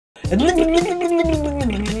Ugh.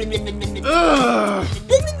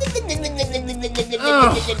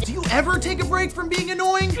 Ugh. Do you ever take a break from being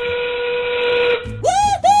annoying?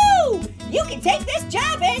 Woohoo! You can take this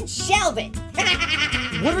job and shelve it.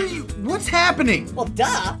 What's happening? Well,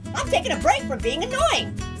 duh. I'm taking a break from being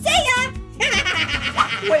annoying. See ya!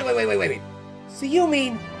 Wait. So you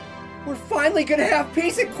mean we're finally gonna have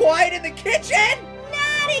peace and quiet in the kitchen?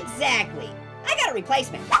 Not exactly. I got a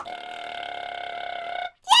replacement.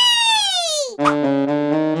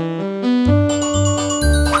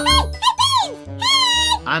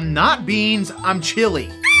 I'm not Beans, I'm Chili.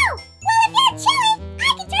 Oh, well if you're Chili, I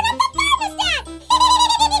can turn up the thermostat.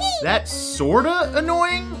 That's sorta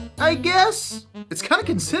annoying, I guess. It's kinda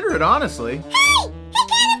considerate, honestly. Hey,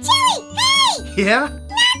 can of Chili, hey! Yeah?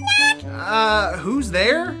 Knock, knock. Who's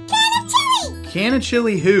there? Can of Chili. Can of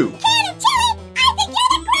Chili who? Can of Chili, I think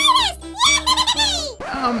you're the greatest.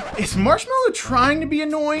 Yay! Is Marshmallow trying to be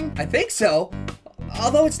annoying? I think so.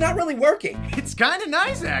 Although it's not really working. It's kinda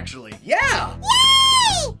nice, actually. Yeah! Yay!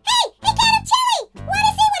 Hey, Can of Chili,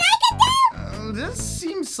 wanna see what I can do? This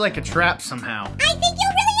seems like a trap somehow. I think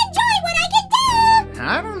you'll really enjoy what I can do.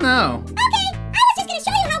 I don't know. Okay, I was just gonna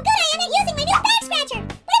show you how good I am at using my new back scratcher.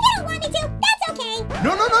 But if you don't want me to, that's okay. No.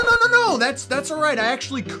 That's all right. I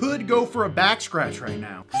actually could go for a back scratch right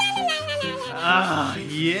now. Ah,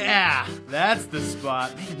 yeah. That's the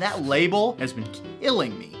spot. Man, that label has been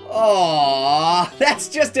killing me. Aww, that's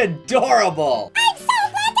just adorable. I'm so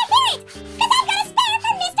glad to hear it, because I've got a spare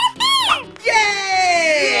for Mr. Pear.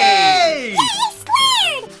 Yay! Yay! Yay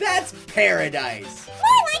squared. That's paradise.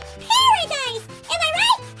 More like paradise. Am I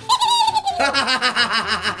right?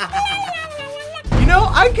 You know,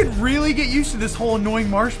 I could really get used to this whole annoying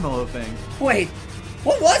Marshmallow thing. Wait,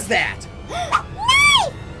 what was that?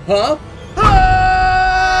 Knife! Huh?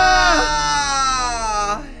 Ah!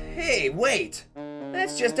 Hey, wait.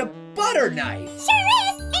 That's just a butter knife. Sure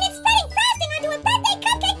is, and it's spreading frosting onto a birthday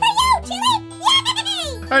cupcake for you, Chili.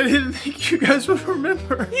 Yay! I didn't think you guys would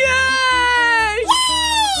remember. Yay!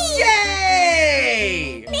 Yay!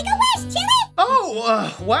 Yay! Make a wish, Chili.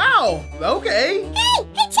 Oh, wow. Okay. Hey,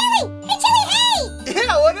 Chili. Hey, Chili, hey!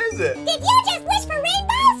 Yeah, what is it? Did you just wish for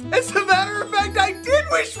rainbows? As a matter of fact, I did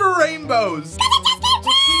wish for rainbows. Cause it just came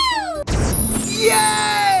true!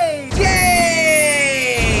 Yay! Yay!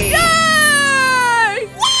 Yay!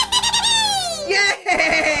 Yay!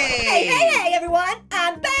 Hey, everyone.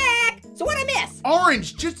 I'm back. So what'd I miss?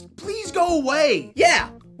 Orange, just please go away. Yeah,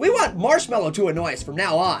 we want Marshmallow to annoy us from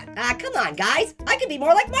now on. Come on, guys. I could be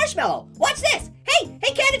more like Marshmallow. Watch this. Hey,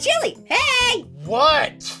 Can of Chili. Hey!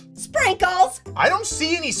 What? Sprinkles. I don't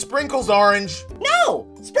see any sprinkles, Orange. No,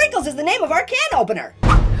 Sprinkles is the name of our can opener.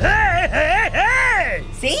 Hey!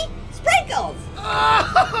 See? Sprinkles.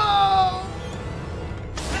 Oh!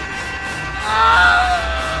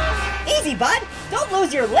 Easy, bud. Don't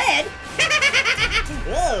lose your lid.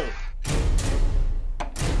 Whoa.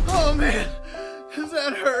 Oh man, does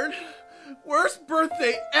that hurt? Worst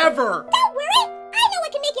birthday ever. Don't worry, I know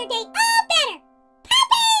what can make your day all better.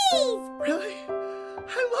 Puppies! Really?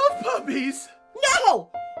 I love puppies. No!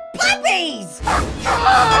 Puppies!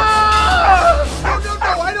 Ah!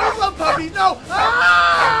 No, I don't love puppies. No. Ah!